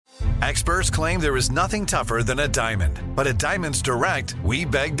Experts claim there is nothing tougher than a diamond. But at Diamonds Direct, we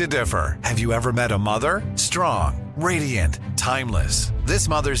beg to differ. Have you ever met a mother? Strong, radiant, timeless. This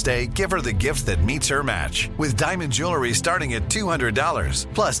Mother's Day, give her the gift that meets her match. With diamond jewelry starting at $200.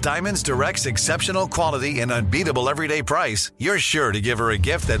 Plus Diamonds Direct's exceptional quality and unbeatable everyday price, you're sure to give her a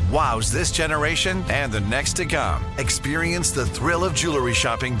gift that wows this generation and the next to come. Experience the thrill of jewelry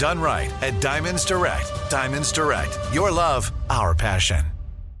shopping done right at Diamonds Direct. Diamonds Direct. Your love, our passion.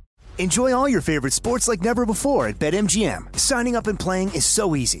 Enjoy all your favorite sports like never before at BetMGM. Signing up and playing is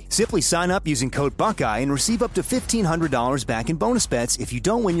so easy. Simply sign up using code Buckeye and receive up to $1,500 back in bonus bets if you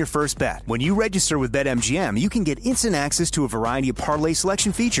don't win your first bet. When you register with BetMGM, you can get instant access to a variety of parlay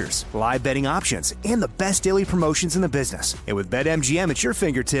selection features, live betting options, and the best daily promotions in the business. And with BetMGM at your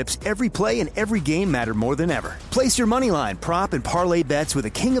fingertips, every play and every game matter more than ever. Place your moneyline, prop, and parlay bets with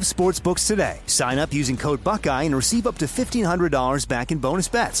the king of sportsbooks today. Sign up using code Buckeye and receive up to $1,500 back in bonus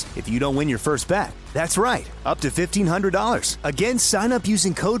bets if you don't win your first bet. That's right, up to $1,500. Again, sign up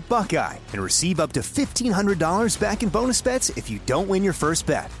using code Buckeye and receive up to $1,500 back in bonus bets if you don't win your first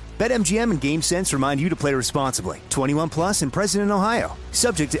bet. BetMGM and GameSense remind you to play responsibly. 21 plus and present in Ohio.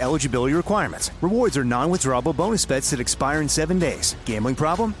 Subject to eligibility requirements. Rewards are non-withdrawable bonus bets that expire in 7 days. Gambling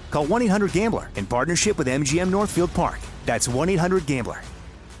problem? Call 1-800-GAMBLER in partnership with MGM Northfield Park. That's 1-800-GAMBLER.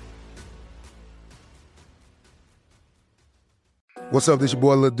 What's up, this your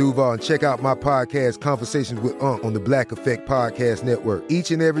boy Lil Duval, and check out my podcast, Conversations with Unc, on the Black Effect Podcast Network.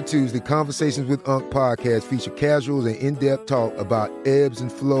 Each and every Tuesday, Conversations with Unc podcast feature casuals and in-depth talk about ebbs and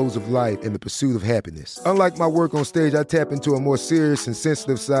flows of life and the pursuit of happiness. Unlike my work on stage, I tap into a more serious and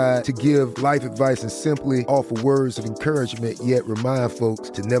sensitive side to give life advice and simply offer words of encouragement, yet remind folks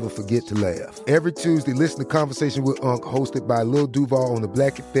to never forget to laugh. Every Tuesday, listen to Conversation with Unc, hosted by Lil Duval on the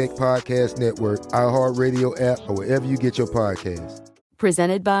Black Effect Podcast Network, iHeartRadio app, or wherever you get your podcasts.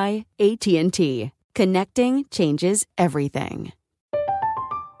 Presented by AT&T. Connecting changes everything.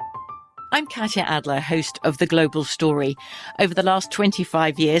 I'm Katya Adler, host of The Global Story. Over the last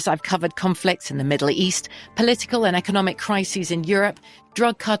 25 years, I've covered conflicts in the Middle East, political and economic crises in Europe,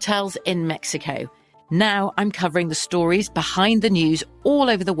 drug cartels in Mexico. Now I'm covering the stories behind the news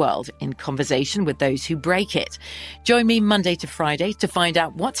all over the world in conversation with those who break it. Join me Monday to Friday to find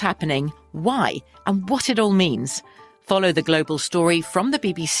out what's happening, why, and what it all means. Follow The Global Story from the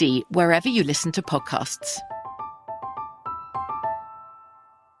BBC wherever you listen to podcasts.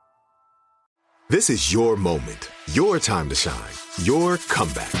 This is your moment, your time to shine, your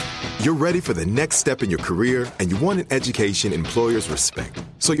comeback. You're ready for the next step in your career, and you want an education employers respect.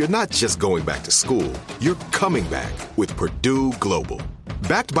 So you're not just going back to school, you're coming back with Purdue Global.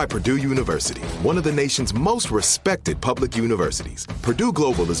 Backed by Purdue University, one of the nation's most respected public universities, Purdue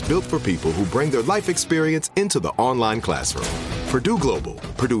Global is built for people who bring their life experience into the online classroom. Purdue Global,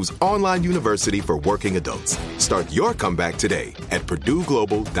 Purdue's online university for working adults. Start your comeback today at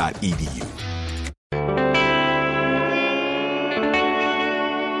purdueglobal.edu.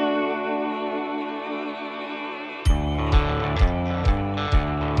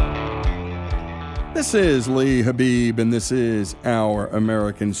 This is Lee Habib, and this is Our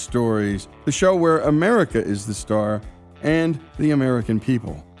American Stories, the show where America is the star and the American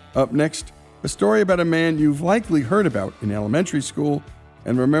people. Up next, a story about a man you've likely heard about in elementary school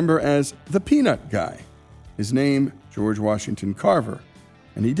and remember as the Peanut Guy. His name, George Washington Carver,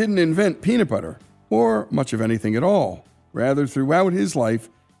 and he didn't invent peanut butter or much of anything at all. Rather, throughout his life,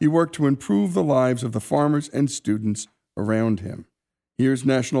 he worked to improve the lives of the farmers and students around him. Here's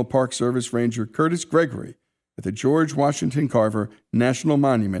National Park Service Ranger Curtis Gregory at the George Washington Carver National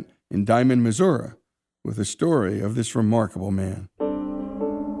Monument in Diamond, Missouri, with a story of this remarkable man.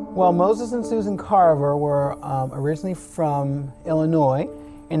 Well, Moses and Susan Carver were originally from Illinois,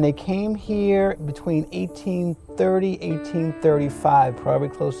 and they came here between 1830, 1835, probably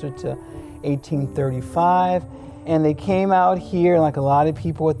closer to 1835. And they came out here, like a lot of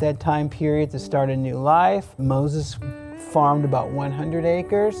people at that time period, to start a new life. Moses farmed about 100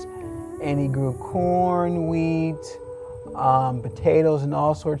 acres, and he grew corn, wheat, potatoes, and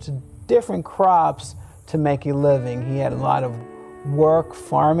all sorts of different crops to make a living. He had a lot of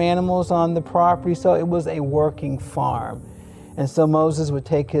farm animals on the property, so it was a working farm. And so Moses would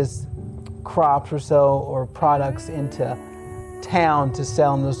take his crops or products into town to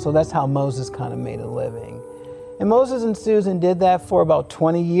sell them. So that's how Moses kind of made a living. And Moses and Susan did that for about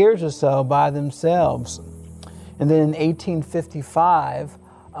 20 years or so by themselves. And then in 1855,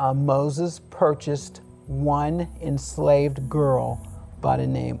 Moses purchased one enslaved girl by the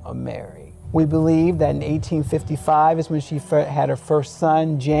name of Mary. We believe that in 1855 is when she had her first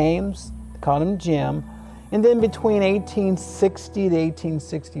son, James, they called him Jim, And then between 1860 to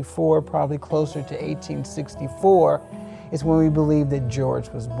 1864, probably closer to 1864, is when we believe that George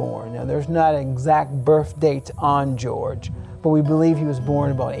was born. Now, there's not an exact birth date on George, but we believe he was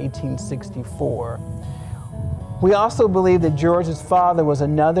born about 1864. We also believe that George's father was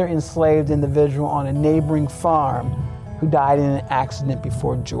another enslaved individual on a neighboring farm who died in an accident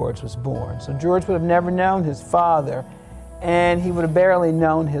before George was born. So George would have never known his father, and he would have barely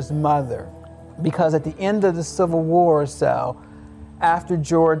known his mother, because at the end of the Civil War or so, after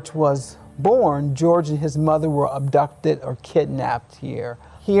George was born, George and his mother were abducted or kidnapped here.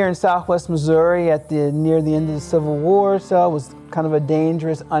 Here in southwest Missouri near the end of the Civil War, so it was kind of a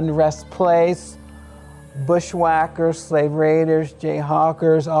dangerous unrest place. Bushwhackers, slave raiders,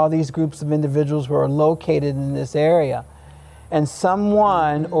 jayhawkers, all these groups of individuals were located in this area. And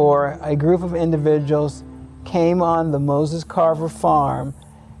someone or a group of individuals came on the Moses Carver farm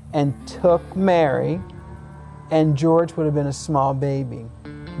and took Mary, and George would have been a small baby.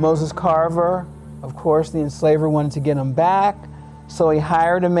 Moses Carver, of course, the enslaver wanted to get him back, so he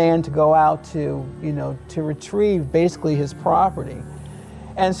hired a man to go out to retrieve basically his property.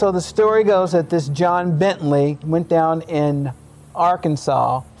 And so the story goes that this John Bentley went down in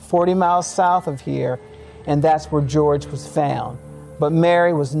Arkansas, 40 miles south of here, and that's where George was found. But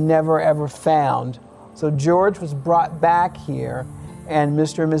Mary was never ever found. So George was brought back here, and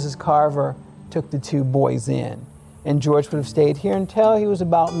Mr. and Mrs. Carver took the two boys in. And George would have stayed here until he was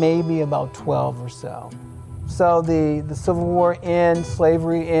maybe about 12 or so. So the Civil War ends,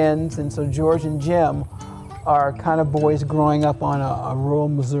 slavery ends, and so George and Jim are kind of boys growing up on a rural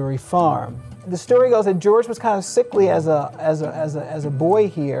Missouri farm. The story goes that George was kind of sickly as a boy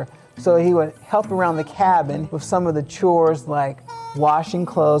here, so he would help around the cabin with some of the chores like washing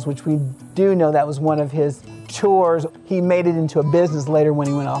clothes, which we do know that was one of his chores. He made it into a business later when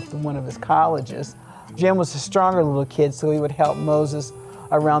he went off to one of his colleges. Jim was a stronger little kid, so he would help Moses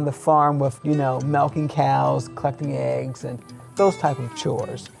around the farm with, milking cows, collecting eggs, and those type of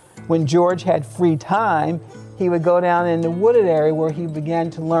chores. When George had free time, he would go down in the wooded area where he began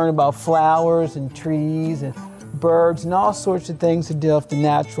to learn about flowers and trees and birds and all sorts of things to deal with the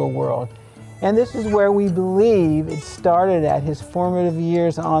natural world. And this is where we believe it started at his formative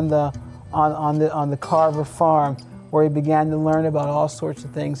years on the Carver farm, where he began to learn about all sorts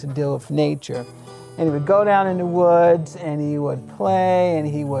of things to deal with nature. And he would go down in the woods and he would play and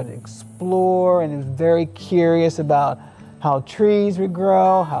he would explore, and he was very curious about how trees would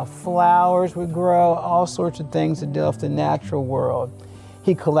grow, how flowers would grow, all sorts of things to deal with the natural world.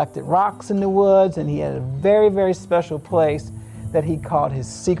 He collected rocks in the woods, and he had a very, very special place that he called his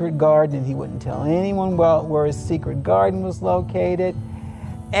secret garden, and he wouldn't tell anyone where his secret garden was located.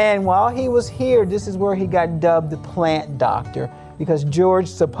 And while he was here, this is where he got dubbed the plant doctor, because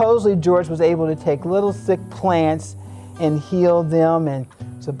supposedly George was able to take little sick plants and heal them, and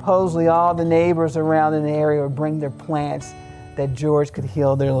supposedly all the neighbors around in the area would bring their plants that George could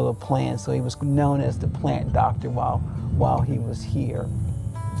heal their little plants. So he was known as the plant doctor while he was here.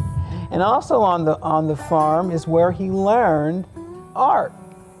 And also on the farm is where he learned art.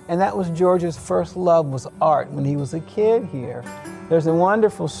 And that was George's first love, was art when he was a kid here. There's a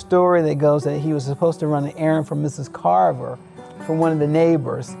wonderful story that goes that he was supposed to run an errand for Mrs. Carver from one of the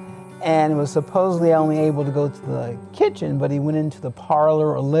neighbors, and was supposedly only able to go to the kitchen, but he went into the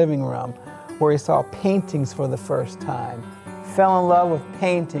parlor or living room where he saw paintings for the first time. Fell in love with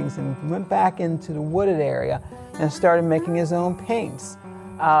paintings and went back into the wooded area and started making his own paints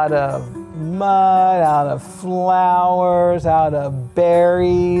out of mud, out of flowers, out of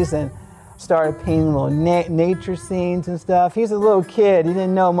berries, and started painting little nature scenes and stuff. He's a little kid. He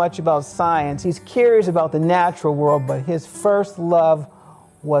didn't know much about science. He's curious about the natural world, but his first love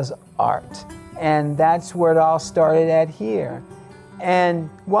was art. And that's where it all started at here.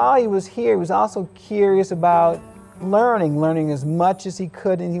 And while he was here, he was also curious about learning as much as he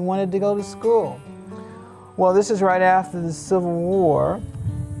could, and he wanted to go to school. Well, this is right after the Civil War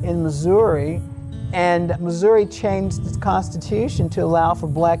in Missouri, and Missouri changed its constitution to allow for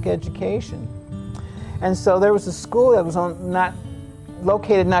black education. And so there was a school that was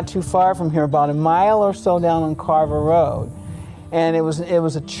located not too far from here, about a mile or so down on Carver Road. And it was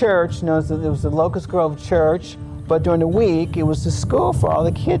a church, it was the Locust Grove Church, but during the week it was the school for all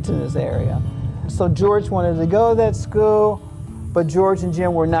the kids in this area. So George wanted to go to that school, but George and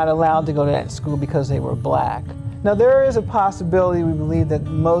Jim were not allowed to go to that school because they were black. Now there is a possibility, we believe, that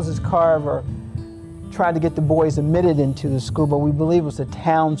Moses Carver tried to get the boys admitted into the school, but we believe it was the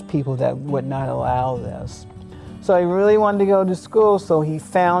townspeople that would not allow this. So he really wanted to go to school, so he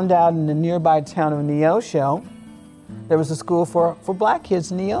found out in the nearby town of Neosho there was a school for black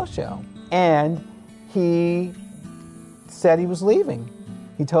kids in Neosho. And he said he was leaving.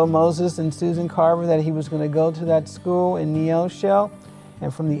 He told Moses and Susan Carver that he was going to go to that school in Neosho,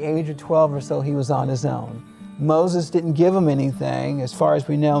 and from the age of 12 or so, he was on his own. Moses didn't give him anything. As far as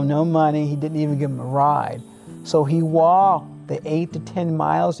we know, no money. He didn't even give him a ride. So he walked the 8 to 10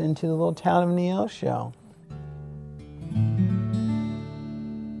 miles into the little town of Neosho.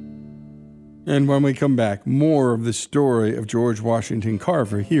 And when we come back, more of the story of George Washington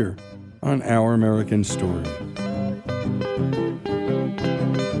Carver here on Our American Story.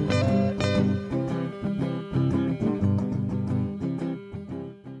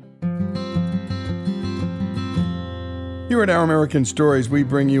 Here at Our American Stories, we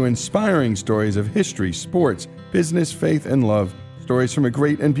bring you inspiring stories of history, sports, business, faith, and love. Stories from a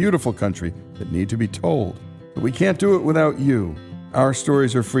great and beautiful country that need to be told. But we can't do it without you. Our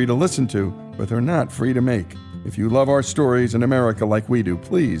stories are free to listen to, but they're not free to make. If you love our stories in America like we do,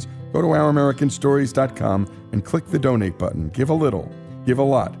 please go to OurAmericanStories.com and click the donate button. Give a little, give a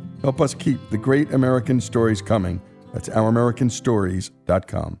lot. Help us keep the great American stories coming. That's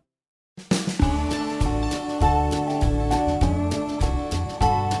OurAmericanStories.com.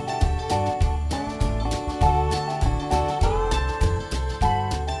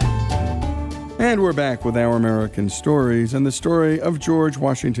 And we're back with Our American Stories and the story of George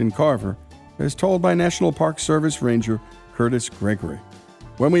Washington Carver, as told by National Park Service Ranger Curtis Gregory.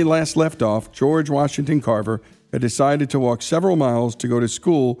 When we last left off, George Washington Carver had decided to walk several miles to go to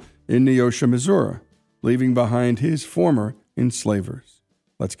school in Neosho, Missouri, leaving behind his former enslavers.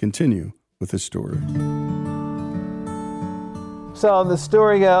 Let's continue with the story. So the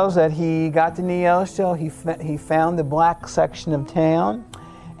story goes that he got to Neosho, he found the black section of town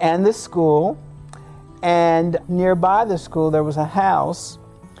and the school. And nearby the school, there was a house,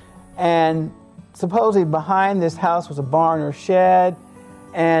 and supposedly behind this house was a barn or shed,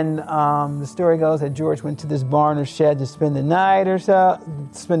 and the story goes that George went to this barn or shed to spend the night,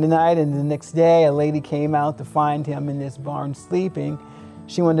 and the next day a lady came out to find him in this barn sleeping.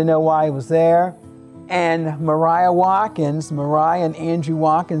 She wanted to know why he was there, and Mariah and Andrew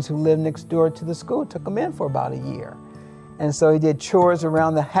Watkins, who lived next door to the school, took him in for about a year. And so he did chores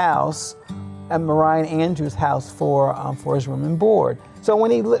around the house at Mariah and Andrew's house for his room and board. So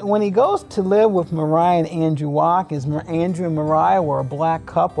when he goes to live with Mariah and Andrew Watkins, Andrew and Mariah were a black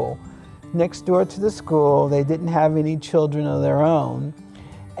couple next door to the school. They didn't have any children of their own,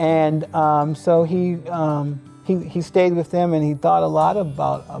 and so he stayed with them, and he thought a lot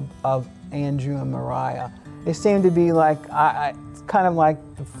of Andrew and Mariah. They seemed to be like kind of like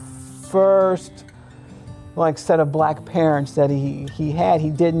the first set of black parents that he had. He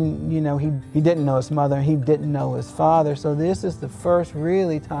didn't know his mother, he didn't know his father. So this is the first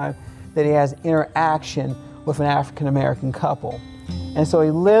really time that he has interaction with an African American couple. And so he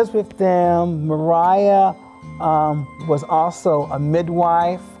lives with them. Mariah was also a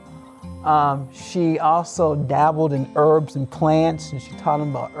midwife. She also dabbled in herbs and plants, and she taught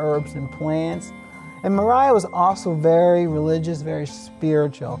him about herbs and plants. And Mariah was also very religious, very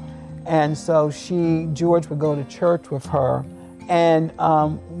spiritual. And so George would go to church with her. And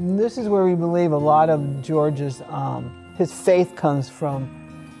this is where we believe a lot of George's, his faith comes from.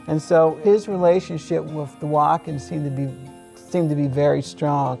 And so his relationship with the Watkins seemed to be very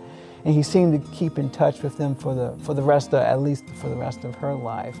strong. And he seemed to keep in touch with them at least for the rest of her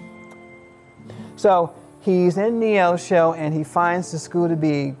life. So he's in Neosho, and he finds the school to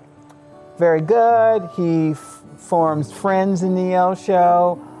be very good. He forms friends in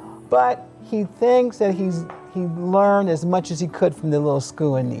Neosho. But he thinks that he learned as much as he could from the little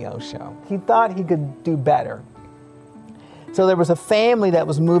school in Neosho. He thought he could do better. So there was a family that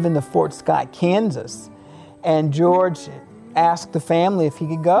was moving to Fort Scott, Kansas, and George asked the family if he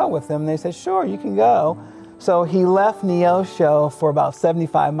could go with them. They said, sure, you can go. So he left Neosho for about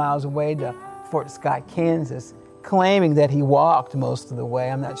 75 miles away to Fort Scott, Kansas, claiming that he walked most of the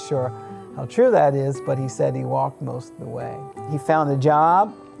way. I'm not sure how true that is, but he said he walked most of the way. He found a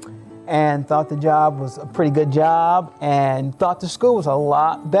job and thought the job was a pretty good job and thought the school was a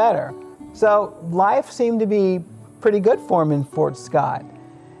lot better. So life seemed to be pretty good for him in Fort Scott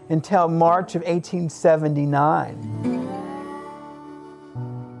until March of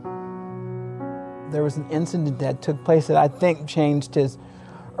 1879. There was an incident that took place that I think changed his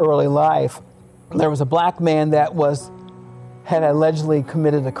early life. There was a black man that had allegedly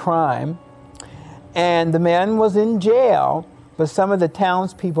committed a crime, and the man was in jail. But some of the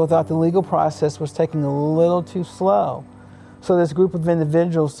townspeople thought the legal process was taking a little too slow. So this group of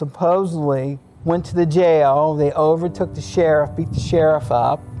individuals supposedly went to the jail. They overtook the sheriff, beat the sheriff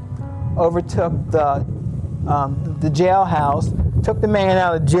up, overtook the jailhouse, took the man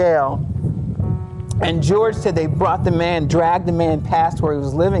out of jail, And George said they brought dragged the man past where he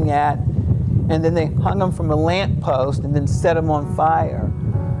was living at, and then they hung him from a lamppost and then set him on fire.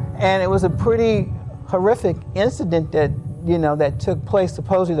 And it was a pretty horrific incident that took place.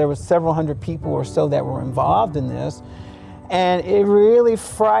 Supposedly there were several hundred people or so that were involved in this. And it really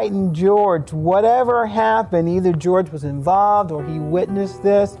frightened George. Whatever happened, either George was involved or he witnessed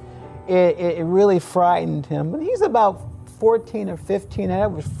this, it really frightened him. But he's about 14 or 15, and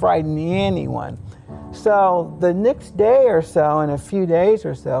that would frighten anyone. So the next day or so, in a few days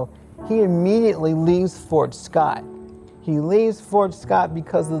or so, he immediately leaves Fort Scott. He leaves Fort Scott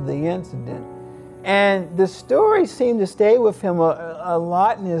because of the incident. And the story seemed to stay with him a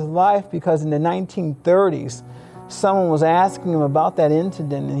lot in his life, because in the 1930s, someone was asking him about that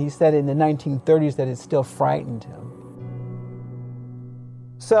incident, and he said in the 1930s that it still frightened him.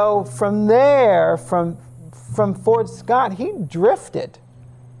 So from there, from Fort Scott, he drifted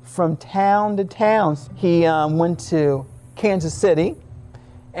from town to town. He went to Kansas City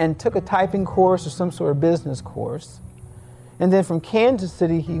and took a typing course or some sort of business course. And then from Kansas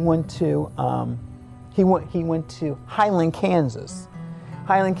City, he went to Highland, Kansas.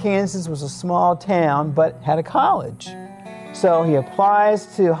 Highland, Kansas was a small town, but had a college. So he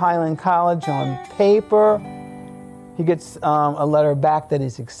applies to Highland College on paper. He gets a letter back that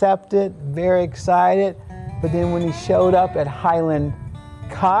he's accepted, very excited. But then when he showed up at Highland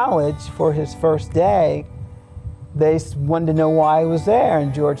College for his first day, they wanted to know why he was there,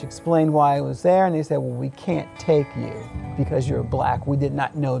 and George explained why he was there, and they said, well, we can't take you because you're black. We did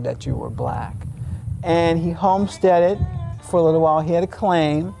not know that you were black. And he homesteaded for a little while. He had a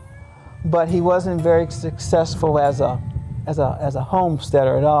claim, but he wasn't very successful as a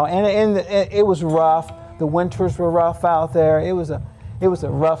homesteader at all. And it was rough. The winters were rough out there. It was a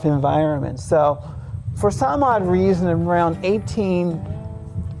rough environment. So for some odd reason, around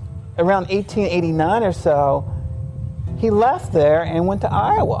 1889 or so, he left there and went to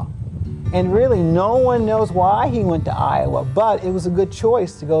Iowa. And really, no one knows why he went to Iowa, but it was a good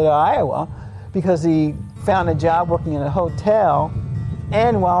choice to go to Iowa because he found a job working in a hotel,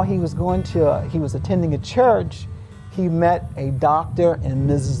 and while he was attending a church, he met a Dr. and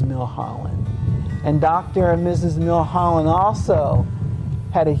Mrs. Milholland. And Dr. and Mrs. Milholland also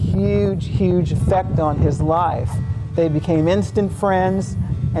had a huge, huge effect on his life. They became instant friends,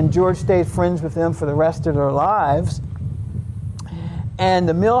 and George stayed friends with them for the rest of their lives. And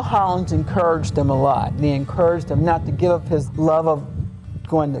the Milhollands encouraged him a lot. They encouraged him not to give up his love of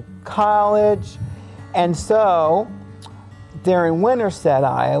going to college. And so, during Winterset,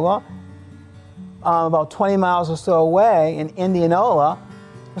 Iowa, about 20 miles or so away in Indianola,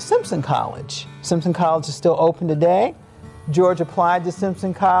 was Simpson College. Simpson College is still open today. George applied to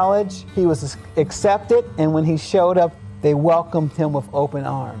Simpson College. He was accepted, and when he showed up, they welcomed him with open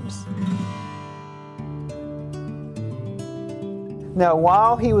arms. Now,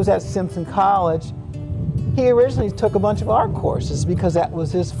 while he was at Simpson College, he originally took a bunch of art courses because that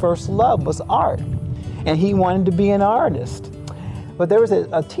was his first love, was art. And he wanted to be an artist. But there was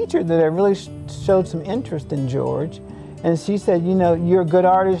a teacher that really showed some interest in George. And she said, you're a good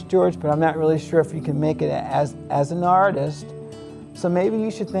artist, George, but I'm not really sure if you can make it as an artist. So maybe you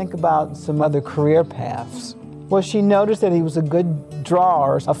should think about some other career paths. Well, she noticed that he was a good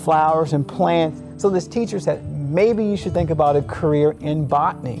drawer of flowers and plants. So this teacher said, maybe you should think about a career in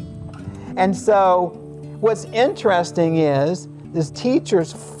botany. And so what's interesting is this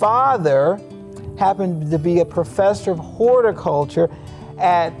teacher's father happened to be a professor of horticulture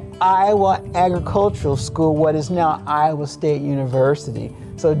at Iowa Agricultural School, what is now Iowa State University.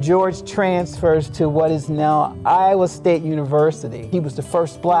 So George transfers to what is now Iowa State University. He was the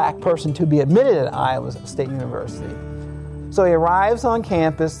first black person to be admitted at Iowa State University. So he arrives on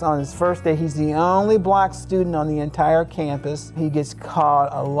campus on his first day. He's the only black student on the entire campus. He gets called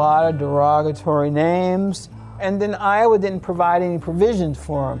a lot of derogatory names. And then Iowa didn't provide any provisions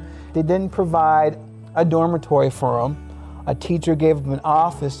for him. They didn't provide a dormitory for him. A teacher gave him an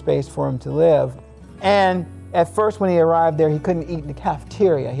office space for him to live. And at first when he arrived there, he couldn't eat in the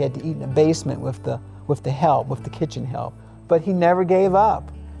cafeteria. He had to eat in the basement with the kitchen help. But he never gave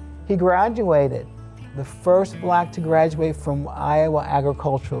up. He graduated. The first black to graduate from Iowa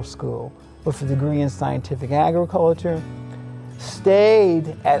Agricultural School with a degree in scientific agriculture,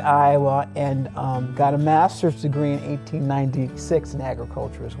 stayed at Iowa and got a master's degree in 1896 in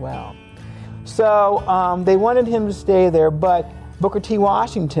agriculture as well. So they wanted him to stay there, but Booker T.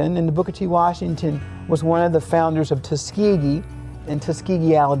 Washington, and Booker T. Washington was one of the founders of Tuskegee in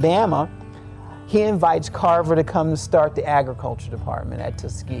Tuskegee, Alabama. He invites Carver to come and start the agriculture department at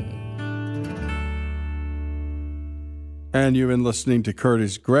Tuskegee. And you've been listening to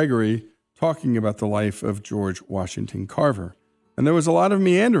Curtis Gregory talking about the life of George Washington Carver. And there was a lot of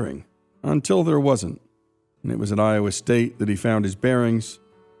meandering until there wasn't. And it was at Iowa State that he found his bearings,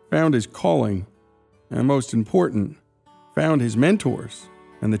 found his calling, and most important, found his mentors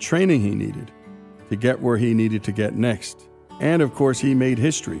and the training he needed to get where he needed to get next. And of course, he made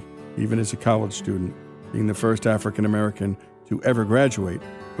history, even as a college student, being the first African American to ever graduate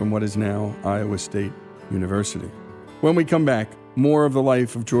from what is now Iowa State University. When we come back, more of the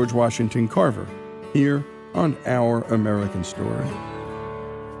life of George Washington Carver here on Our American Story.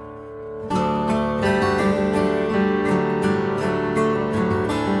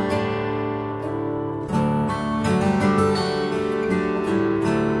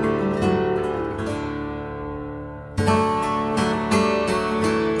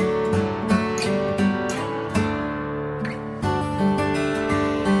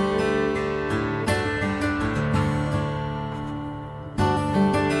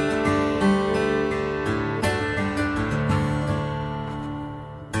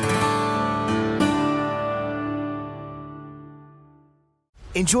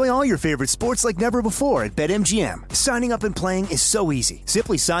 Enjoy all your favorite sports like never before at BetMGM. Signing up and playing is so easy.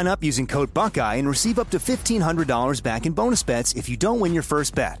 Simply sign up using code Buckeye and receive up to $1,500 back in bonus bets if you don't win your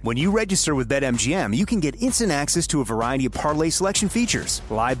first bet. When you register with BetMGM, you can get instant access to a variety of parlay selection features,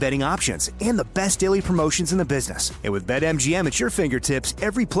 live betting options, and the best daily promotions in the business. And with BetMGM at your fingertips,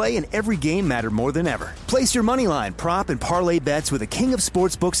 every play and every game matter more than ever. Place your moneyline, prop, and parlay bets with the king of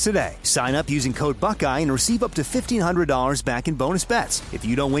sportsbooks today. Sign up using code Buckeye and receive up to $1,500 back in bonus bets if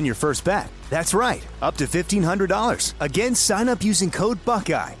you don't win your first bet. That's right, up to $1,500. Again, sign up using code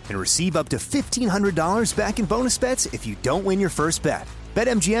Buckeye and receive up to $1,500 back in bonus bets if you don't win your first bet.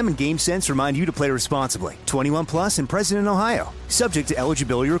 BetMGM and GameSense remind you to play responsibly. 21 plus and present in Ohio. Subject to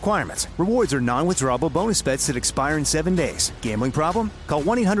eligibility requirements. Rewards are non-withdrawable bonus bets that expire in 7 days. Gambling problem? Call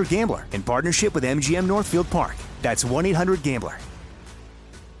 1-800-GAMBLER in partnership with MGM Northfield Park. That's 1-800-GAMBLER.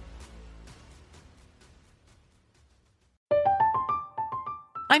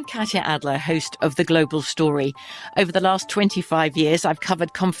 I'm Katya Adler, host of The Global Story. Over the last 25 years, I've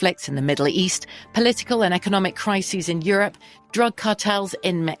covered conflicts in the Middle East, political and economic crises in Europe, drug cartels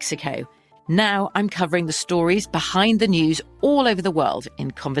in Mexico. Now I'm covering the stories behind the news all over the world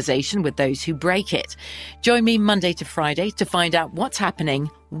in conversation with those who break it. Join me Monday to Friday to find out what's happening,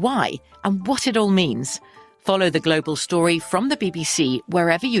 why, and what it all means. Follow The Global Story from the BBC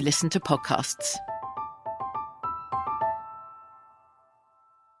wherever you listen to podcasts.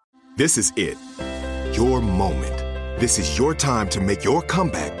 This is it. Your moment. This is your time to make your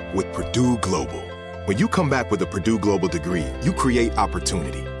comeback with Purdue Global. When you come back with a Purdue Global degree, you create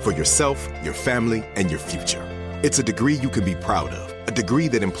opportunity for yourself, your family, and your future. It's a degree you can be proud of, a degree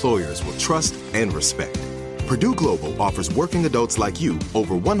that employers will trust and respect. Purdue Global offers working adults like you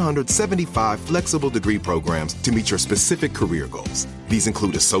over 175 flexible degree programs to meet your specific career goals. These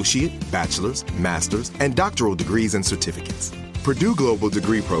include associate, bachelor's, master's, and doctoral degrees and certificates. Purdue Global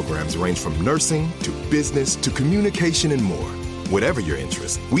degree programs range from nursing to business to communication and more. Whatever your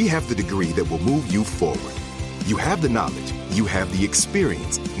interest, we have the degree that will move you forward. You have the knowledge, you have the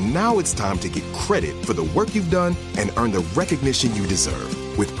experience. Now it's time to get credit for the work you've done and earn the recognition you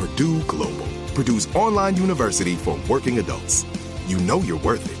deserve with Purdue Global, Purdue's online university for working adults. You know you're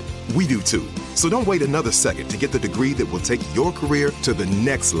worth it. We do too. So don't wait another second to get the degree that will take your career to the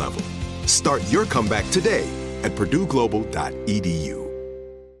next level. Start your comeback today at purdueglobal.edu.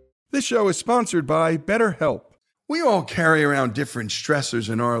 This show is sponsored by BetterHelp. We all carry around different stressors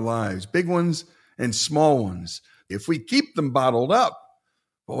in our lives, big ones and small ones. If we keep them bottled up,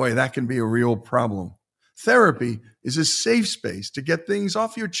 boy, that can be a real problem. Therapy is a safe space to get things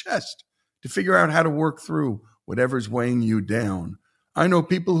off your chest, to figure out how to work through whatever's weighing you down. I know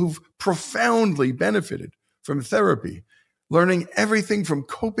people who've profoundly benefited from therapy, learning everything from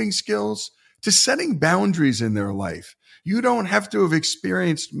coping skills to setting boundaries in their life. You don't have to have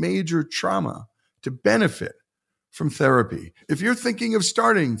experienced major trauma to benefit from therapy. If you're thinking of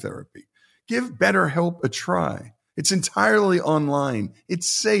starting therapy, give BetterHelp a try. It's entirely online.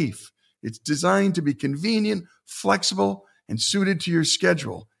 It's safe. It's designed to be convenient, flexible, and suited to your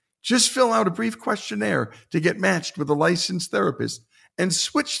schedule. Just fill out a brief questionnaire to get matched with a licensed therapist and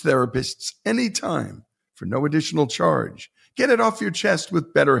switch therapists anytime for no additional charge. Get it off your chest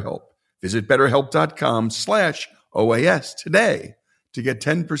with BetterHelp. Visit BetterHelp.com/OAS today to get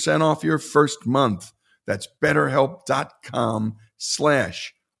 10% off your first month. That's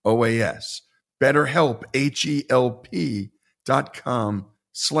BetterHelp.com/OAS. BetterHelp,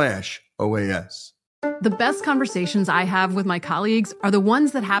 HELP.com/OAS. The best conversations I have with my colleagues are the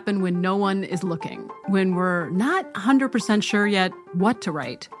ones that happen when no one is looking, when we're not 100% sure yet what to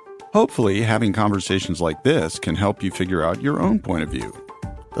write. Hopefully, having conversations like this can help you figure out your own point of view.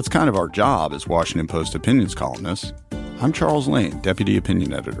 That's kind of our job as Washington Post opinions columnists. I'm Charles Lane, Deputy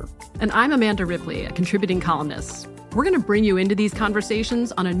Opinion Editor. And I'm Amanda Ripley, a contributing columnist. We're going to bring you into these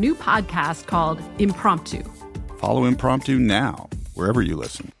conversations on a new podcast called Impromptu. Follow Impromptu now, wherever you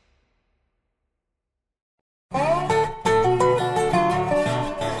listen.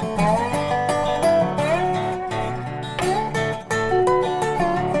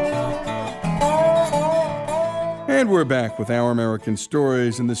 And we're back with Our American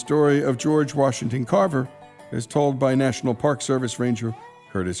Stories and the story of George Washington Carver, as told by National Park Service Ranger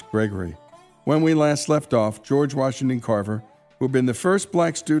Curtis Gregory. When we last left off, George Washington Carver, who had been the first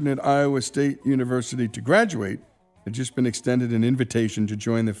black student at Iowa State University to graduate, had just been extended an invitation to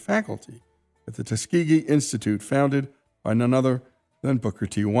join the faculty at the Tuskegee Institute, founded by none other than Booker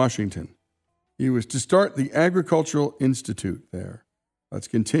T. Washington. He was to start the Agricultural Institute there. Let's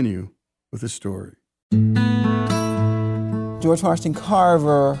continue with the story. George Washington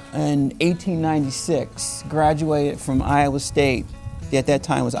Carver in 1896 graduated from Iowa State, at that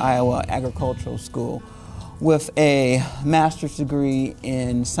time was Iowa Agricultural School, with a master's degree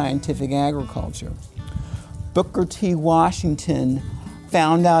in scientific agriculture. Booker T. Washington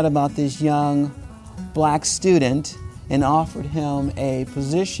found out about this young black student and offered him a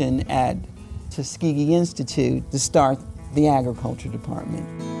position at Tuskegee Institute to start the agriculture department.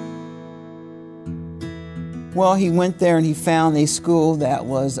 Well, he went there and he found a school that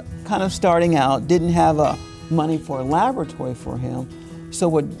was kind of starting out, didn't have money for a laboratory for him. So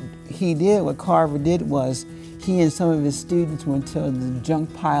what Carver did was he and some of his students went to the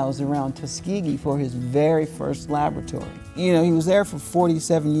junk piles around Tuskegee for his very first laboratory. You know, he was there for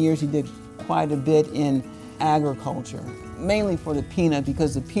 47 years. He did quite a bit in agriculture, mainly for the peanut,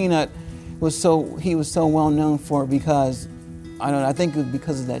 because the peanut he was so well known for, because, I think it was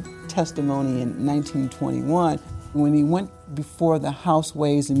because of that testimony in 1921, when he went before the House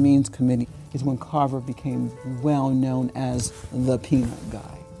Ways and Means Committee, is when Carver became well known as the peanut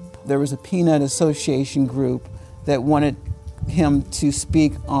guy. There was a peanut association group that wanted him to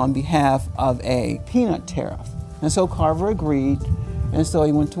speak on behalf of a peanut tariff. And so Carver agreed, and so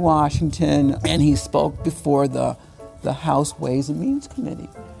he went to Washington and he spoke before the House Ways and Means Committee.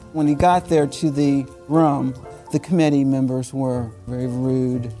 When he got there to the room, the committee members were very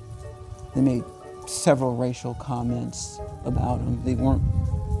rude. They made several racial comments about him. They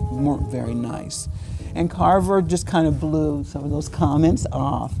weren't very nice. And Carver just kind of blew some of those comments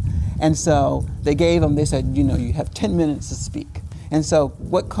off. And so they said, you have 10 minutes to speak. And so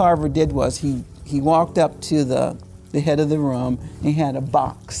what Carver did was he walked up to the head of the room, and he had a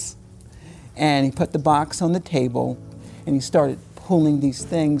box. And he put the box on the table, and he started pulling these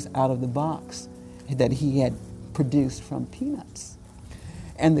things out of the box that he had produced from peanuts.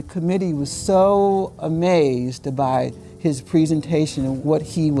 And the committee was so amazed by his presentation and what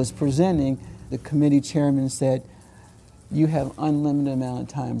he was presenting, the committee chairman said, "You have unlimited amount of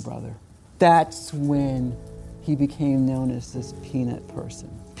time, brother." That's when he became known as this peanut person,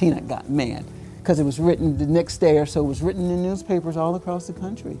 peanut man, because it was written the next day or so, it was written in newspapers all across the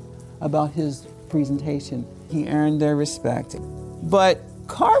country about his presentation. He earned their respect. But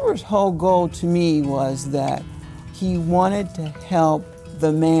Carver's whole goal to me was that he wanted to help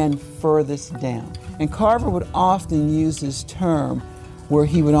the man furthest down. And Carver would often use this term where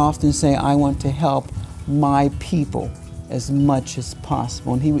he would often say, "I want to help my people as much as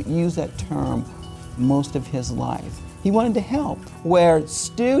possible." And he would use that term most of his life. He wanted to help. Where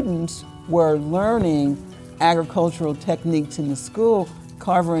students were learning agricultural techniques in the school,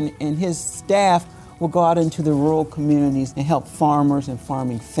 Carver and his staff would go out into the rural communities and help farmers and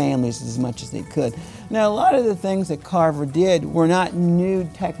farming families as much as they could. Now, a lot of the things that Carver did were not new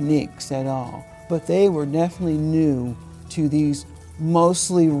techniques at all, but they were definitely new to these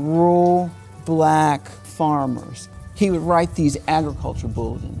mostly rural black farmers. He would write these agriculture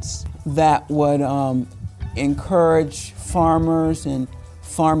bulletins that would encourage farmers and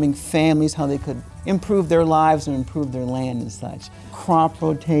farming families, how they could improve their lives and improve their land and such. Crop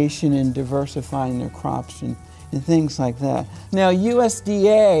rotation and diversifying their crops and things like that. Now,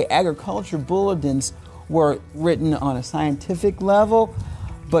 USDA agriculture bulletins were written on a scientific level,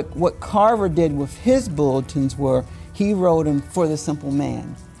 but what Carver did with his bulletins were he wrote them for the simple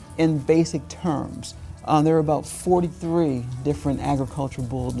man in basic terms. There were about 43 different agriculture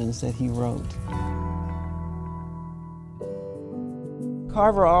bulletins that he wrote.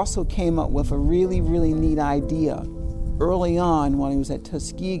 Carver also came up with a really, really neat idea early on when he was at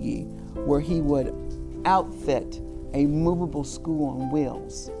Tuskegee, where he would outfit a movable school on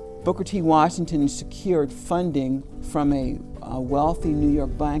wheels. Booker T. Washington secured funding from a a wealthy New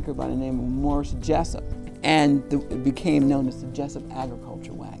York banker by the name of Morris Jessup, and it became known as the Jessup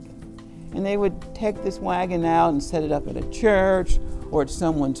Agriculture Wagon. And they would take this wagon out and set it up at a church or at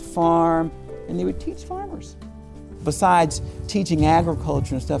someone's farm, and they would teach farmers. Besides teaching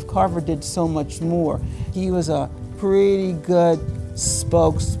agriculture and stuff, Carver did so much more. He was a pretty good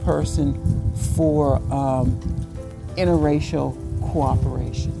spokesperson for interracial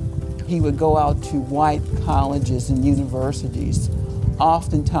cooperation. He would go out to white colleges and universities,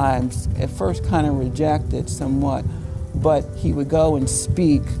 oftentimes at first kind of rejected somewhat, but he would go and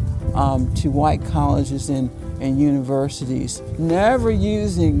speak to white colleges and universities, never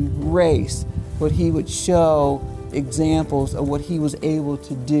using race, but he would show examples of what he was able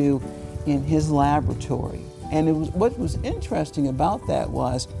to do in his laboratory. And what was interesting about that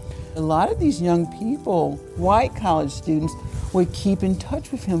was a lot of these young people, white college students, would keep in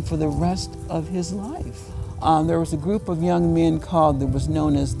touch with him for the rest of his life. There was a group of young men that was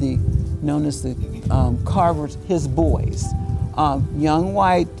known as the Carver's His Boys, young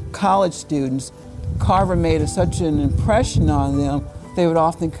white college students. Carver made such an impression on them. They would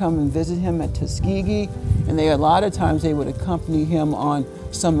often come and visit him at Tuskegee, and a lot of times they would accompany him on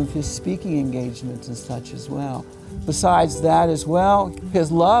some of his speaking engagements and such as well. Besides that as well,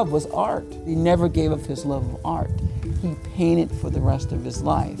 his love was art. He never gave up his love of art. He painted for the rest of his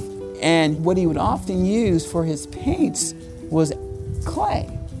life. And what he would often use for his paints was clay,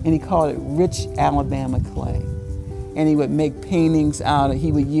 and he called it rich Alabama clay. And he would make paintings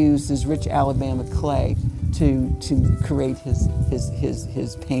he would use this rich Alabama clay to create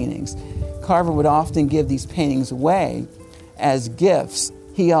his paintings. Carver would often give these paintings away as gifts.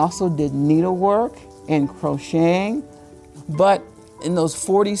 He also did needlework and crocheting, but in those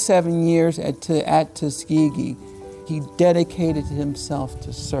 47 years at Tuskegee, he dedicated himself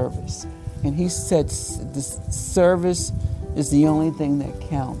to service. And he said this service is the only thing that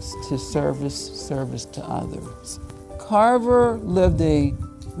counts, to service to others. Carver lived a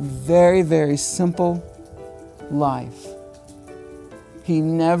very, very simple life. He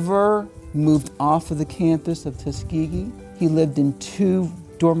never moved off of the campus of Tuskegee. He lived in 2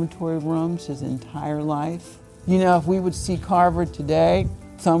 dormitory rooms his entire life. You know, if we would see Carver today,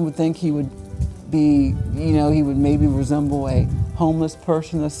 some would think he would be, he would maybe resemble a homeless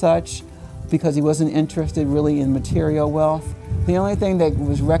person as such, because he wasn't interested really in material wealth. The only thing that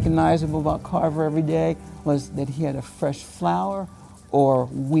was recognizable about Carver every day was that he had a fresh flower or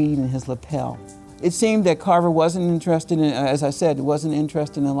weed in his lapel. It seemed that Carver wasn't interested in, as I said, wasn't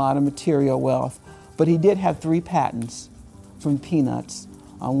interested in a lot of material wealth, but he did have 3 patents from Peanuts.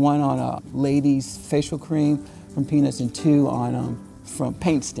 One on a lady's facial cream from Peanuts, and 2 from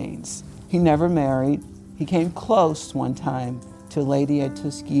paint stains. He never married. He came close one time to a lady at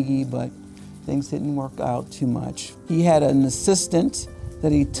Tuskegee, but things didn't work out too much. He had an assistant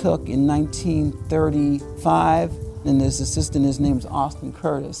that he took in 1935, and this assistant, his name was Austin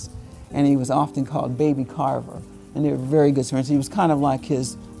Curtis, and he was often called Baby Carver, and they were very good friends. He was kind of like a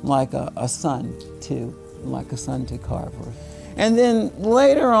son to Carver. And then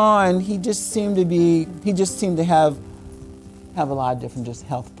later on, he just seemed to have a lot of different just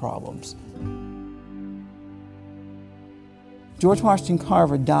health problems. George Washington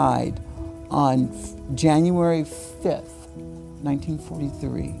Carver died on January 5th,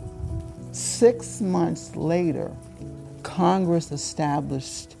 1943. 6 months later, Congress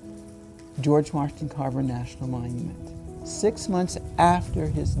established George Washington Carver National Monument. 6 months after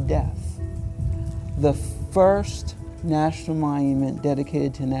his death, the first national monument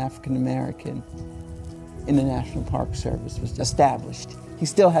dedicated to an African American in the National Park Service was established. He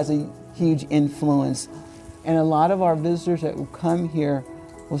still has a huge influence, and a lot of our visitors that will come here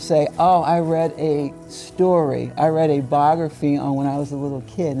will say, oh, I read a biography on when I was a little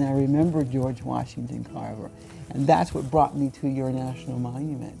kid, and I remember George Washington Carver. And that's what brought me to your national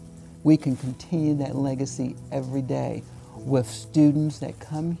monument. We can continue that legacy every day with students that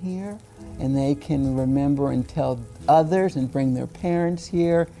come here, and they can remember and tell others and bring their parents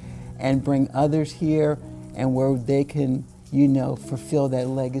here and bring others here, and where they can, fulfill that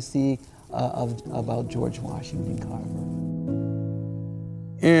legacy about George Washington Carver.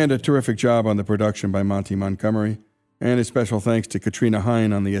 And a terrific job on the production by Monty Montgomery. And a special thanks to Katrina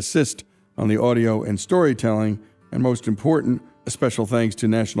Hine on the assist on the audio and storytelling. And most important, a special thanks to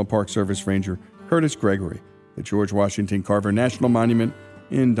National Park Service Ranger Curtis Gregory, the George Washington Carver National Monument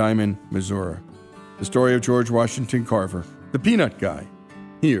in Diamond, Missouri. The story of George Washington Carver, the Peanut Guy,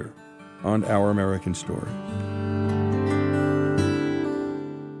 here on Our American Story.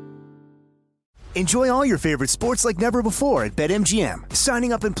 Enjoy all your favorite sports like never before at BetMGM.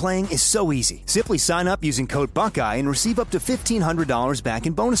 Signing up and playing is so easy. Simply sign up using code Buckeye and receive up to $1,500 back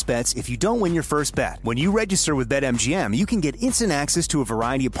in bonus bets if you don't win your first bet. When you register with BetMGM, you can get instant access to a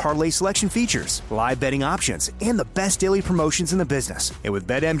variety of parlay selection features, live betting options, and the best daily promotions in the business. And with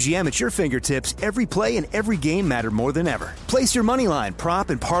BetMGM at your fingertips, every play and every game matter more than ever. Place your moneyline, prop,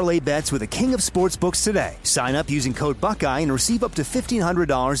 and parlay bets with the king of sportsbooks today. Sign up using code Buckeye and receive up to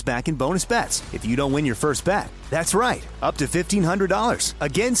 $1,500 back in bonus bets if you don't win your first bet. That's right, up to $1,500.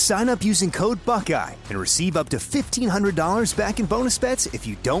 Again, sign up using code Buckeye and receive up to $1,500 back in bonus bets if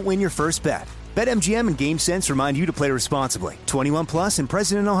you don't win your first bet. BetMGM and GameSense remind you to play responsibly. 21 plus and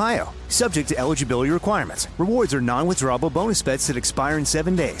present in Ohio. Subject to eligibility requirements. Rewards are non-withdrawable bonus bets that expire in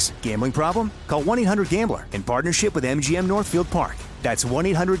 7 days. Gambling problem? Call 1-800-GAMBLER in partnership with MGM Northfield Park. That's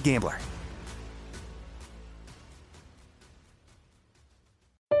 1-800-GAMBLER.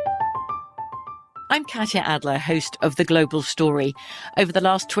 I'm Katya Adler, host of The Global Story. Over the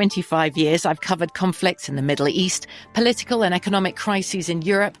last 25 years, I've covered conflicts in the Middle East, political and economic crises in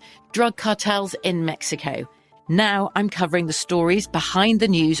Europe, drug cartels in Mexico. Now I'm covering the stories behind the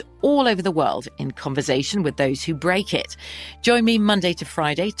news all over the world in conversation with those who break it. Join me Monday to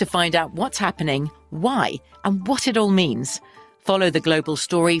Friday to find out what's happening, why, and what it all means. Follow The Global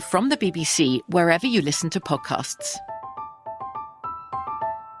Story from the BBC wherever you listen to podcasts.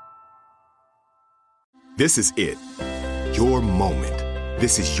 This is it. Your moment.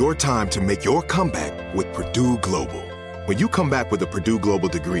 This is your time to make your comeback with Purdue Global. When you come back with a Purdue Global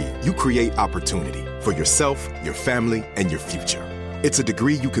degree, you create opportunity for yourself, your family, and your future. It's a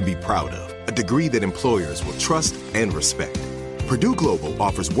degree you can be proud of, a degree that employers will trust and respect. Purdue Global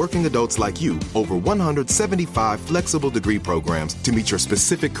offers working adults like you over 175 flexible degree programs to meet your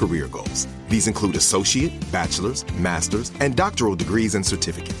specific career goals. These include associate, bachelor's, master's, and doctoral degrees and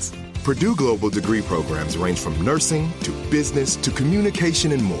certificates. Purdue Global degree programs range from nursing to business to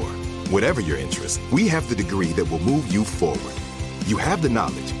communication and more. Whatever your interest, we have the degree that will move you forward. You have the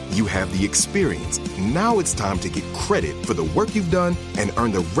knowledge, you have the experience. Now it's time to get credit for the work you've done and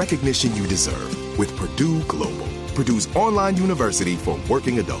earn the recognition you deserve with Purdue Global, Purdue's online university for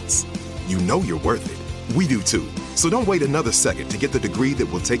working adults. You know you're worth it. We do too. So don't wait another second to get the degree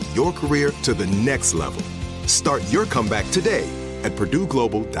that will take your career to the next level. Start your comeback today at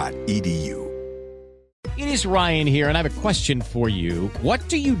purdueglobal.edu. It is Ryan here, and I have a question for you. What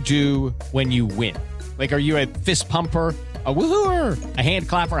do you do when you win? Like, are you a fist pumper, a woohooer, a hand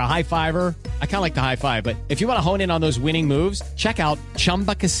clapper, a high fiver? I kind of like the high five, but if you want to hone in on those winning moves, check out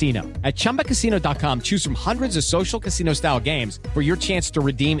Chumba Casino. At ChumbaCasino.com, choose from hundreds of social casino-style games for your chance to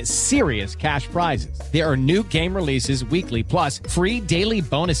redeem serious cash prizes. There are new game releases weekly, plus free daily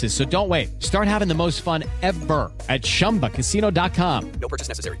bonuses, so don't wait. Start having the most fun ever at ChumbaCasino.com. No purchase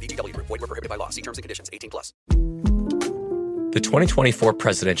necessary. VGW. Void where prohibited by law. See terms and conditions. 18+. The 2024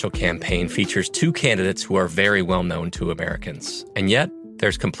 presidential campaign features two candidates who are very well known to Americans. And yet,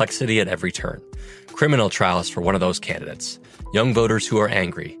 there's complexity at every turn. Criminal trials for one of those candidates. Young voters who are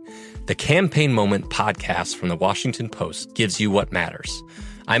angry. The Campaign Moment podcast from the Washington Post gives you what matters.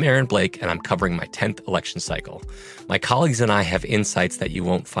 I'm Aaron Blake, and I'm covering my 10th election cycle. My colleagues and I have insights that you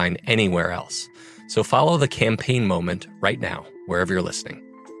won't find anywhere else. So follow The Campaign Moment right now, wherever you're listening.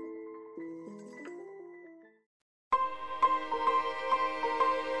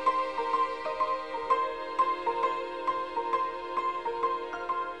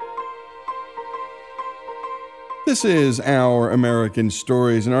 This is Our American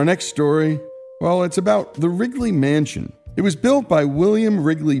Stories, and our next story, well, it's about the Wrigley Mansion. It was built by William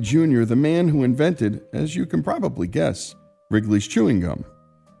Wrigley Jr., the man who invented, as you can probably guess, Wrigley's chewing gum.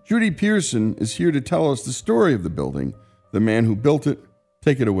 Judy Pearson is here to tell us the story of the building, the man who built it.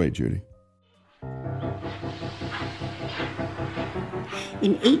 Take it away, Judy.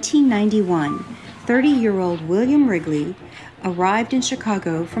 In 1891, 30-year-old William Wrigley arrived in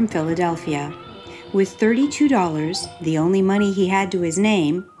Chicago from Philadelphia. With $32, the only money he had to his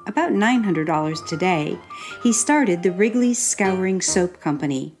name, about $900 today, he started the Wrigley's Scouring Soap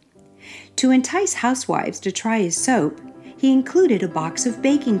Company. To entice housewives to try his soap, he included a box of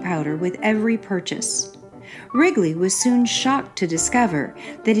baking powder with every purchase. Wrigley was soon shocked to discover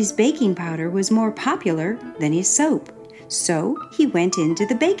that his baking powder was more popular than his soap. So he went into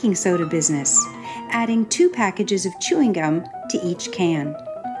the baking soda business, adding 2 packages of chewing gum to each can.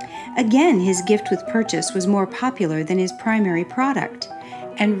 Again, his gift with purchase was more popular than his primary product,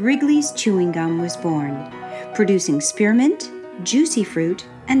 and Wrigley's Chewing Gum was born, producing spearmint, juicy fruit,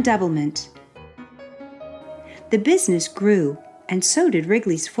 and doublemint. The business grew, and so did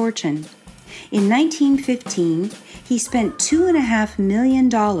Wrigley's fortune. In 1915, he spent $2.5 million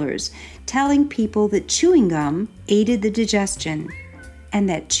telling people that chewing gum aided the digestion and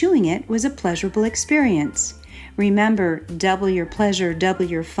that chewing it was a pleasurable experience. Remember, double your pleasure, double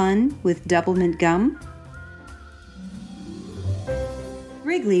your fun with Doublemint gum?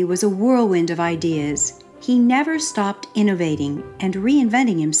 Wrigley was a whirlwind of ideas. He never stopped innovating and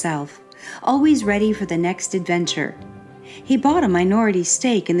reinventing himself, always ready for the next adventure. He bought a minority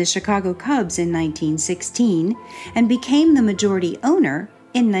stake in the Chicago Cubs in 1916 and became the majority owner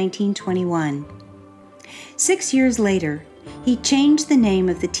in 1921. 6 years later, he changed the name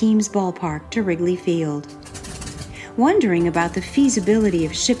of the team's ballpark to Wrigley Field. Wondering about the feasibility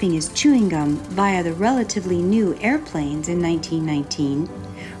of shipping his chewing gum via the relatively new airplanes in 1919,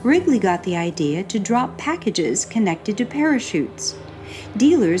 Wrigley got the idea to drop packages connected to parachutes.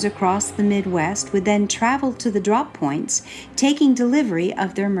 Dealers across the Midwest would then travel to the drop points, taking delivery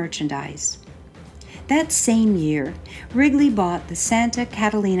of their merchandise. That same year, Wrigley bought the Santa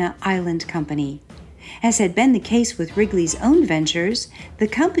Catalina Island Company. As had been the case with Wrigley's own ventures, the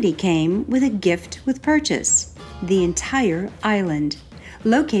company came with a gift with purchase: the entire island,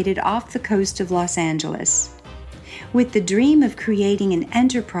 located off the coast of Los Angeles. With the dream of creating an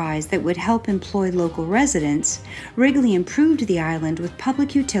enterprise that would help employ local residents, Wrigley improved the island with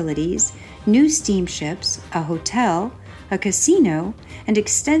public utilities, new steamships, a hotel, a casino, and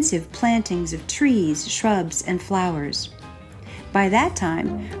extensive plantings of trees, shrubs, and flowers. By that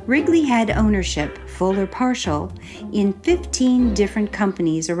time, Wrigley had ownership, full or partial, in 15 different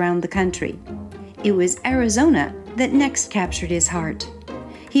companies around the country. It was Arizona that next captured his heart.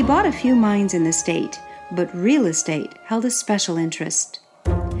 He bought a few mines in the state, but real estate held a special interest.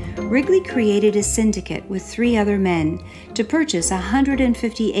 Wrigley created a syndicate with 3 other men to purchase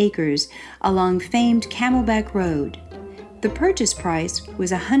 150 acres along famed Camelback Road. The purchase price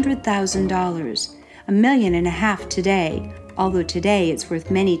was $100,000, $1.5 million today, although today it's worth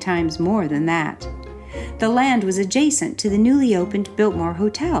many times more than that. The land was adjacent to the newly opened Biltmore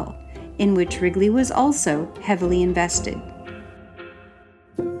Hotel, in which Wrigley was also heavily invested.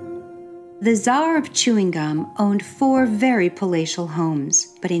 The Czar of Chewing Gum owned 4 very palatial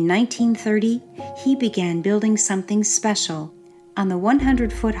homes, but in 1930, he began building something special on the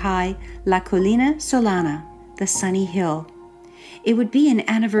 100-foot-high La Colina Solana, the Sunny Hill. It would be an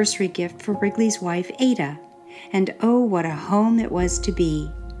anniversary gift for Wrigley's wife, Ada, and oh, what a home it was to be.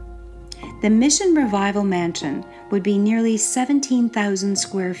 The Mission Revival Mansion would be nearly 17,000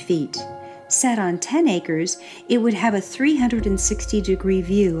 square feet. Set on 10 acres, it would have a 360-degree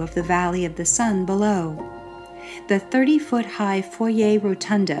view of the Valley of the Sun below. The 30-foot-high foyer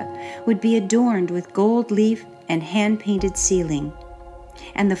rotunda would be adorned with gold leaf and hand-painted ceiling,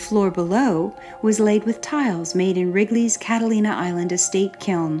 and the floor below was laid with tiles made in Wrigley's Catalina Island estate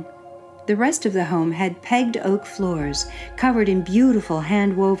kiln. The rest of the home had pegged oak floors covered in beautiful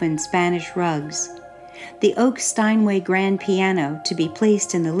hand-woven Spanish rugs. The oak Steinway grand piano, to be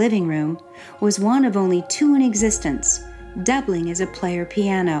placed in the living room, was one of only 2 in existence, doubling as a player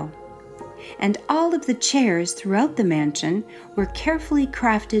piano. And all of the chairs throughout the mansion were carefully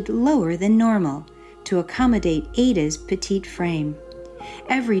crafted lower than normal to accommodate Ada's petite frame.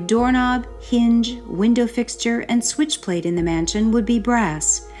 Every doorknob, hinge, window fixture, and switch plate in the mansion would be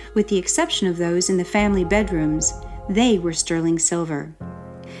brass, with the exception of those in the family bedrooms. They were sterling silver.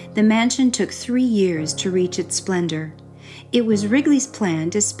 The mansion took 3 years to reach its splendor. It was Wrigley's plan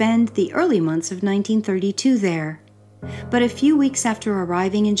to spend the early months of 1932 there. But a few weeks after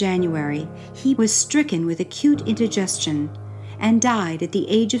arriving in January, he was stricken with acute indigestion and died at the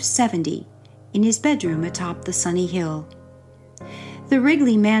age of 70 in his bedroom atop the Sunny Hill. The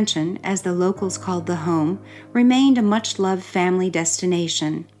Wrigley Mansion, as the locals called the home, remained a much-loved family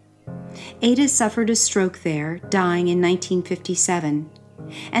destination. Ada suffered a stroke there, dying in 1957.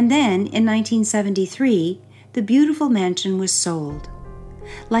 And then, in 1973, the beautiful mansion was sold.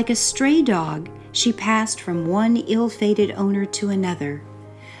 Like a stray dog, she passed from one ill-fated owner to another.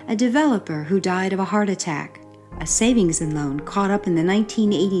 A developer who died of a heart attack, a savings and loan caught up in the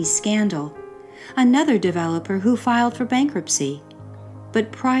 1980s scandal, another developer who filed for bankruptcy.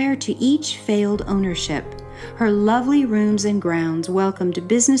 But prior to each failed ownership, her lovely rooms and grounds welcomed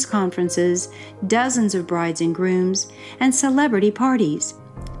business conferences, dozens of brides and grooms, and celebrity parties.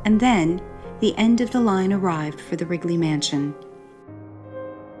 And then, the end of the line arrived for the Wrigley Mansion.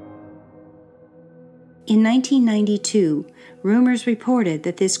 In 1992, rumors reported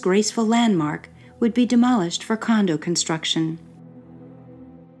that this graceful landmark would be demolished for condo construction.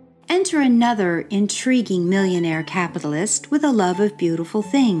 Enter another intriguing millionaire capitalist with a love of beautiful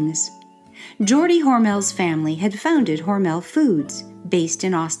things. Geordie Hormel's family had founded Hormel Foods, based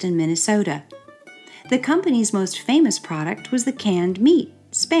in Austin, Minnesota. The company's most famous product was the canned meat,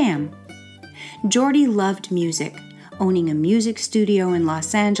 Spam. Geordie loved music, owning a music studio in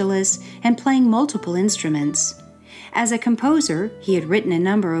Los Angeles and playing multiple instruments. As a composer, he had written a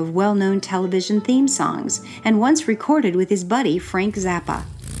number of well-known television theme songs and once recorded with his buddy Frank Zappa.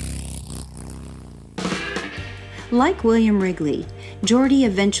 Like William Wrigley, Geordie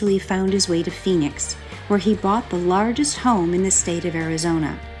eventually found his way to Phoenix, where he bought the largest home in the state of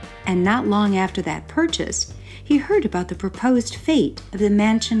Arizona. And not long after that purchase, he heard about the proposed fate of the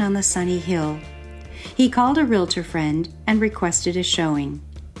mansion on the sunny hill. He called a realtor friend and requested a showing.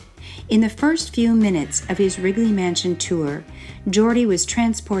 In the first few minutes of his Wrigley Mansion tour, Geordie was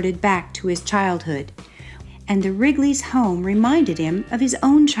transported back to his childhood, and the Wrigley's home reminded him of his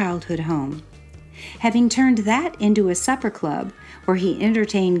own childhood home. Having turned that into a supper club, where he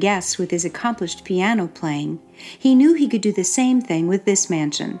entertained guests with his accomplished piano playing, he knew he could do the same thing with this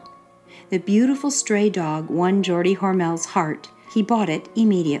mansion. The beautiful stray dog won Geordie Hormel's heart. He bought it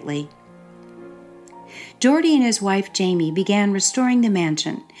immediately. Geordie and his wife Jamie began restoring the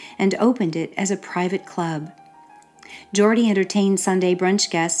mansion and opened it as a private club. Geordie entertained Sunday brunch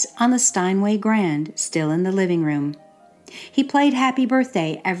guests on the Steinway Grand, still in the living room. He played Happy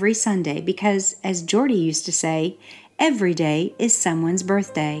Birthday every Sunday because, as Geordie used to say, every day is someone's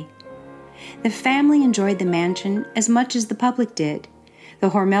birthday. The family enjoyed the mansion as much as the public did.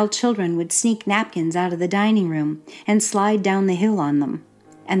 The Hormel children would sneak napkins out of the dining room and slide down the hill on them,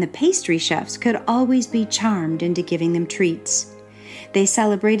 and the pastry chefs could always be charmed into giving them treats. They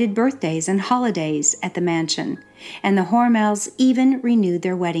celebrated birthdays and holidays at the mansion, and the Hormels even renewed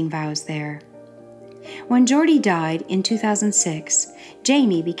their wedding vows there. When Geordie died in 2006,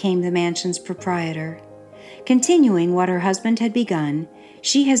 Jamie became the mansion's proprietor. Continuing what her husband had begun,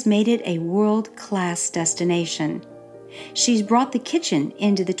 she has made it a world-class destination. She's brought the kitchen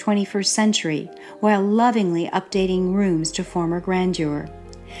into the 21st century while lovingly updating rooms to former grandeur.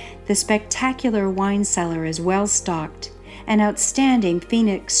 The spectacular wine cellar is well stocked. An outstanding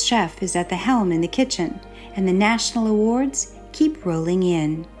Phoenix chef is at the helm in the kitchen, and the national awards keep rolling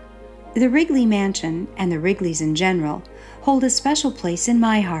in. The Wrigley Mansion, and the Wrigleys in general, hold a special place in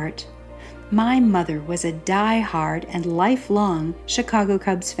my heart. My mother was a die-hard and lifelong Chicago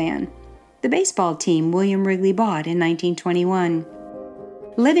Cubs fan, the baseball team William Wrigley bought in 1921.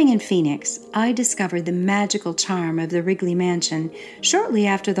 Living in Phoenix, I discovered the magical charm of the Wrigley Mansion shortly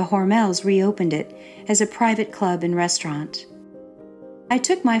after the Hormels reopened it as a private club and restaurant. I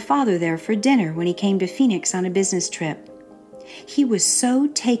took my father there for dinner when he came to Phoenix on a business trip. He was so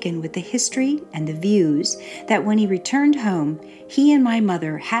taken with the history and the views that when he returned home, he and my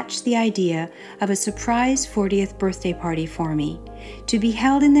mother hatched the idea of a surprise 40th birthday party for me, to be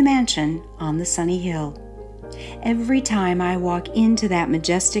held in the mansion on the sunny hill. Every time I walk into that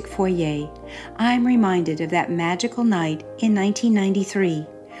majestic foyer, I'm reminded of that magical night in 1993,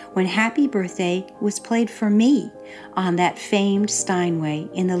 when Happy Birthday was played for me on that famed Steinway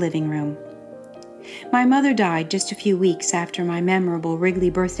in the living room. My mother died just a few weeks after my memorable Wrigley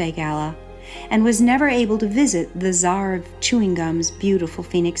birthday gala, and was never able to visit the Czar of Chewing Gum's beautiful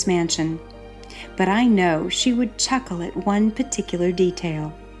Phoenix mansion. But I know she would chuckle at one particular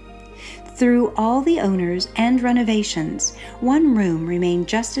detail. Through all the owners and renovations, one room remained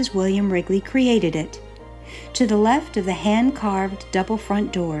just as William Wrigley created it. To the left of the hand-carved double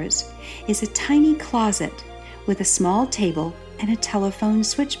front doors is a tiny closet with a small table and a telephone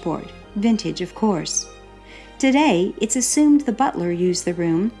switchboard. Vintage, of course. Today, it's assumed the butler used the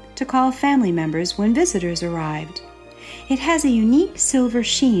room to call family members when visitors arrived. It has a unique silver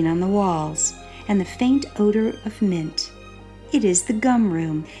sheen on the walls and the faint odor of mint. It is the gum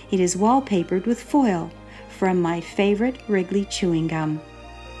room. It is wallpapered with foil from my favorite Wrigley chewing gum.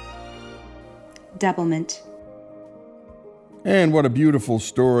 Doublemint. And what a beautiful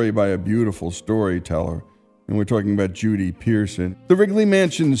story by a beautiful storyteller. And we're talking about Judy Pearson. The Wrigley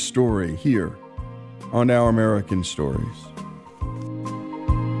Mansion story here on Our American Stories.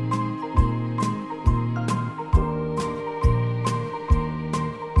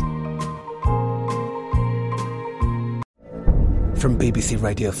 From BBC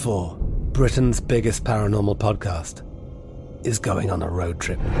Radio 4, Britain's biggest paranormal podcast is going on a road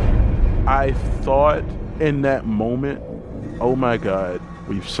trip. I thought in that moment, oh my God,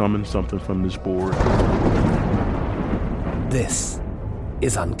 we've summoned something from this board. This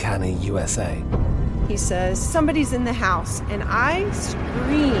is Uncanny USA. He says, somebody's in the house, and I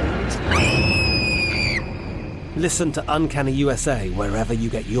screamed. Listen to Uncanny USA wherever you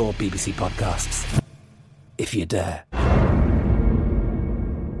get your BBC podcasts, if you dare.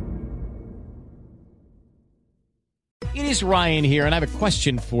 It is Ryan here, and I have a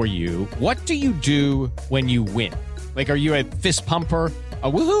question for you. What do you do when you win? Like, are you a fist pumper,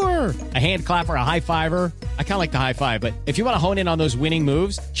 a woohooer, a hand clapper, a high fiver? I kind of like the high five, but if you want to hone in on those winning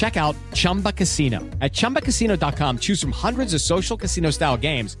moves, check out Chumba Casino. At ChumbaCasino.com, choose from hundreds of social casino-style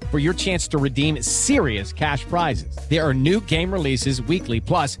games for your chance to redeem serious cash prizes. There are new game releases weekly,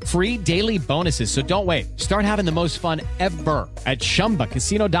 plus free daily bonuses. So don't wait. Start having the most fun ever at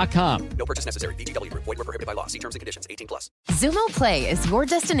ChumbaCasino.com. No purchase necessary. VGW Group. Void where prohibited by law. See terms and conditions. 18+. Xumo Play is your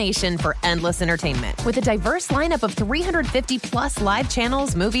destination for endless entertainment. With a diverse lineup of 350-plus live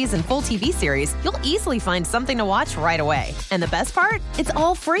channels, movies, and full TV series, you'll easily find something to watch right away. And the best part? It's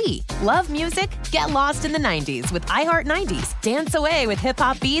all free. Love music? Get lost in the 90s with iHeart 90s, dance away with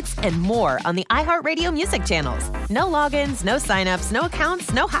hip-hop beats, and more on the iHeartRadio music channels. No logins, no signups, no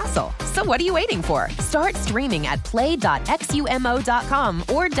accounts, no hassle. So what are you waiting for? Start streaming at play.xumo.com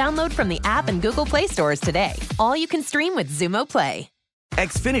or download from the app and Google Play stores today. All you can stream with Xumo Play.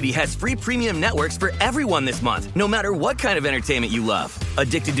 Xfinity has free premium networks for everyone this month, no matter what kind of entertainment you love.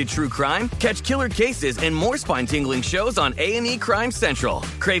 Addicted to true crime? Catch killer cases and more spine-tingling shows on A&E Crime Central.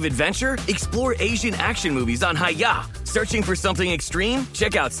 Crave adventure? Explore Asian action movies on Hi-Ya. Searching for something extreme?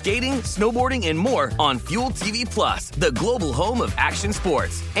 Check out skating, snowboarding, and more on Fuel TV Plus, the global home of action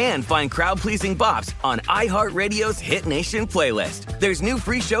sports. And find crowd-pleasing bops on iHeartRadio's Hit Nation playlist. There's new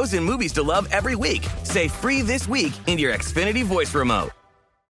free shows and movies to love every week. Say free this week in your Xfinity voice remote.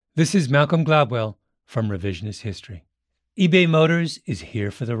 This is Malcolm Gladwell from Revisionist History. eBay Motors is here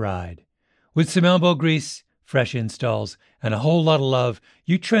for the ride. With some elbow grease, fresh installs, and a whole lot of love,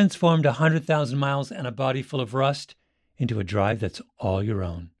 you transformed 100,000 miles and a body full of rust into a drive that's all your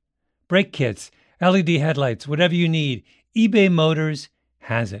own. Brake kits, LED headlights, whatever you need, eBay Motors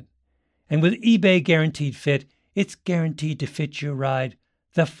has it. And with eBay Guaranteed Fit, it's guaranteed to fit your ride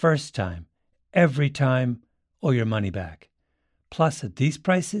the first time, every time, or your money back. Plus, at these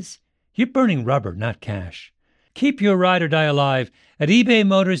prices, you're burning rubber, not cash. Keep your ride or die alive at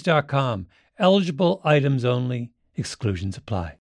ebaymotors.com. Eligible items only. Exclusions apply.